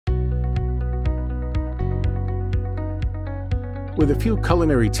With a few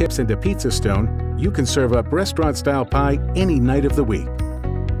culinary tips and a pizza stone, you can serve up restaurant-style pie any night of the week.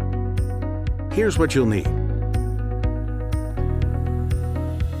 Here's what you'll need.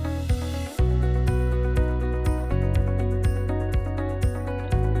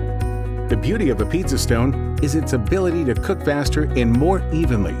 The beauty of a pizza stone is its ability to cook faster and more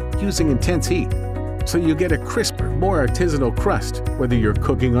evenly using intense heat. So you get a crisper, more artisanal crust, whether you're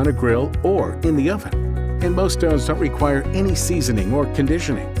cooking on a grill or in the oven. And most stones don't require any seasoning or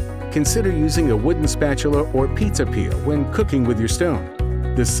conditioning. Consider using a wooden spatula or pizza peel when cooking with your stone.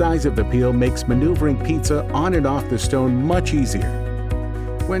 The size of the peel makes maneuvering pizza on and off the stone much easier.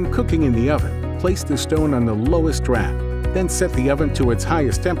 When cooking in the oven, place the stone on the lowest draft, then set the oven to its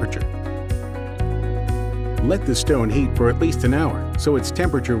highest temperature. Let the stone heat for at least an hour so its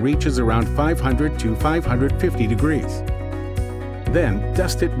temperature reaches around 500 to 550 degrees. Then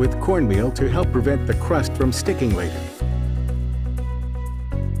dust it with cornmeal to help prevent the crust from sticking later.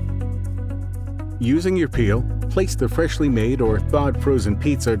 Using your peel, place the freshly made or thawed frozen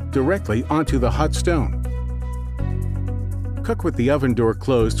pizza directly onto the hot stone. Cook with the oven door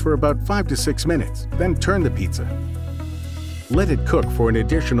closed for about 5 to 6 minutes, then turn the pizza. Let it cook for an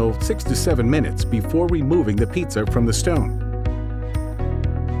additional 6 to 7 minutes before removing the pizza from the stone.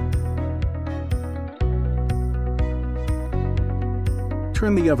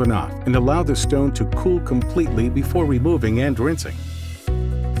 Turn the oven off and allow the stone to cool completely before removing and rinsing.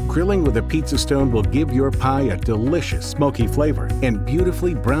 Grilling with a pizza stone will give your pie a delicious smoky flavor and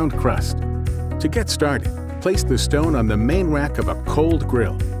beautifully browned crust. To get started, place the stone on the main rack of a cold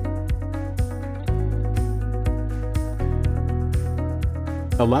grill.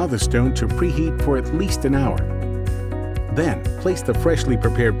 Allow the stone to preheat for at least an hour. Then, place the freshly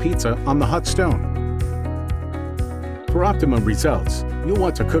prepared pizza on the hot stone. For optimum results, you'll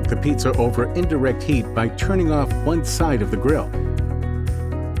want to cook the pizza over indirect heat by turning off one side of the grill.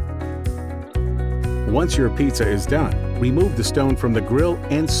 Once your pizza is done, remove the stone from the grill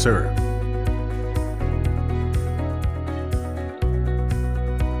and serve.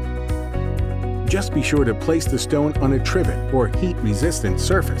 Just be sure to place the stone on a trivet or heat-resistant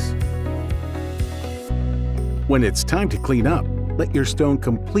surface. When it's time to clean up, let your stone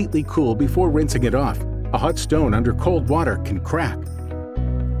completely cool before rinsing it off. A hot stone under cold water can crack.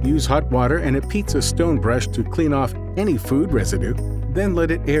 Use hot water and a pizza stone brush to clean off any food residue, then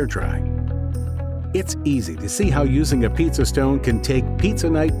let it air dry. It's easy to see how using a pizza stone can take pizza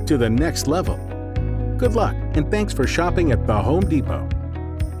night to the next level. Good luck, and thanks for shopping at the Home Depot.